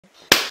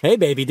Hey,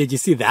 baby, did you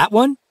see that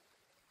one?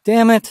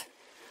 Damn it.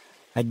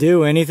 I'd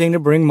do anything to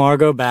bring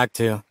Margot back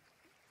to.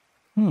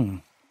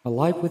 A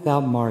life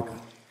without Margot.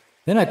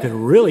 Then I could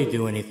really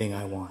do anything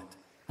I want.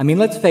 I mean,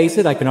 let's face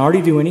it, I can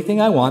already do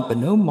anything I want, but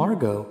no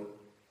Margot.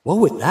 What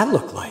would that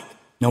look like?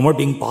 No more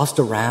being bossed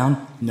around,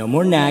 no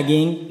more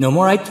nagging, no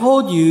more I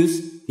told yous.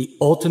 The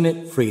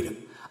ultimate freedom.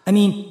 I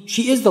mean,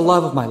 she is the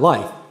love of my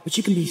life, but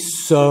she can be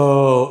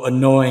so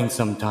annoying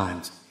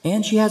sometimes.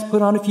 And she has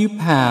put on a few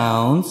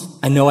pounds.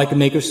 I know I can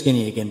make her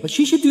skinny again, but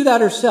she should do that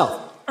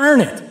herself.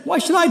 Earn it. Why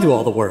should I do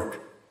all the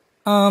work?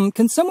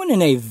 Can someone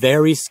in a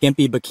very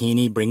skimpy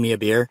bikini bring me a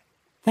beer?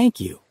 Thank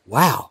you.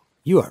 Wow,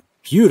 you are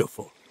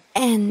beautiful.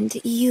 And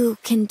you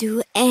can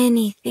do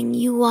anything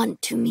you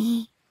want to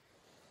me.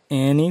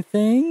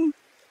 Anything?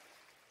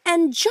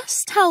 And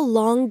just how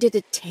long did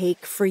it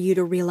take for you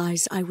to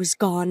realize I was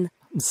gone?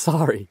 I'm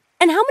sorry.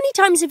 And how many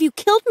times have you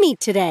killed me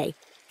today?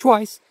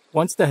 Twice.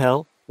 Once to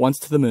hell, once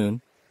to the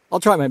moon. I'll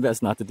try my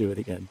best not to do it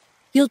again.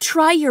 You'll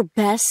try your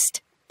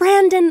best?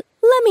 Brandon,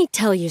 let me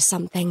tell you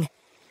something.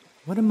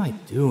 What am I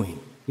doing?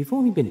 We've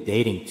only been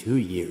dating 2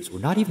 years. We're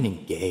not even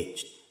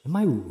engaged. Am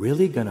I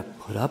really gonna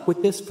put up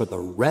with this for the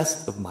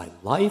rest of my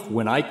life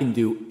when I can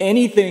do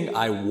anything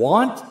I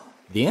want?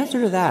 The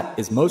answer to that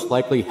is most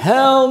likely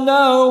hell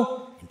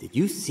no! And did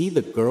you see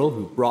the girl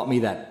who brought me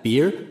that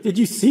beer? Did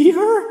you see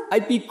her?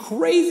 I'd be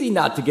crazy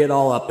not to get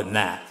all up in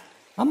that.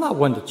 I'm not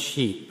one to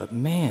cheat, but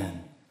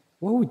man,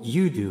 what would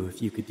you do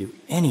if you could do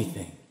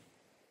anything?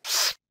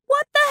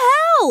 What the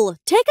hell?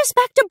 Take us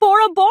back to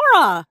Bora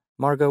Bora!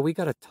 Margot, we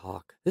gotta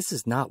talk. This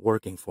is not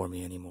working for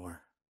me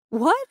anymore.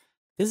 What?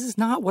 This is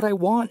not what I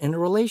want in a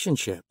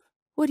relationship.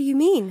 What do you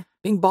mean?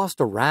 Being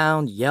bossed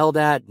around, yelled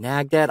at,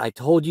 nagged at, I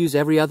told yous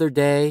every other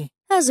day.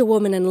 As a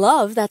woman in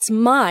love, that's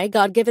my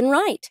God-given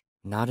right.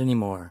 Not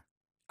anymore.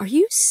 Are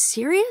you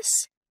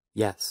serious?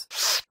 Yes.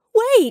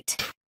 Wait!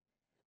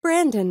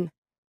 Brandon,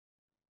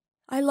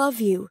 I love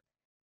you.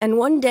 And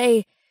one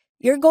day,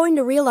 you're going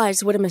to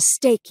realize what a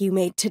mistake you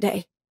made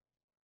today.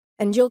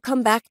 And you'll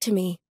come back to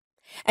me.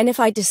 And if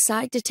I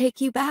decide to take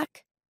you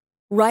back,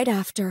 right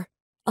after,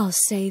 I'll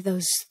say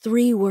those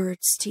 3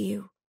 words to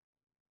you.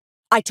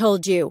 I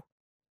told you.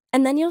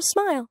 And then you'll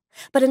smile.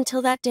 But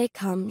until that day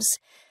comes,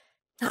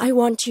 I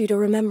want you to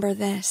remember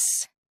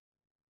this.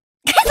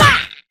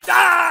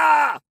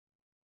 Ah!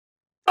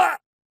 Ah!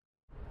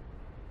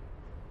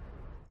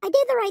 I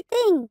did the right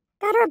thing.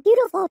 Got her a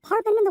beautiful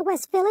apartment in the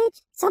West Village.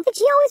 Something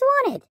she always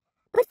wanted.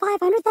 Put $500,000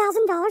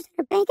 in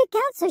her bank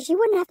account so she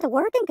wouldn't have to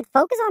work and could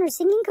focus on her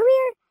singing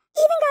career.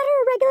 Even got her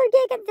a regular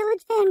gig at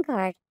Village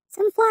Vanguard.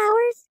 Some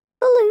flowers,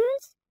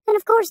 balloons, and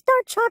of course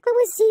dark chocolate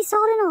with sea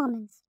salt and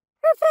almonds.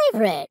 Her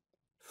favorite.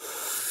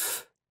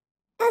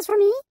 As for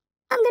me,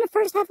 I'm gonna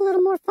first have a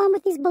little more fun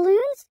with these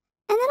balloons,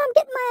 and then I'm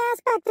getting my ass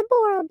back to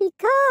Bora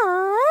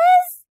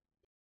because...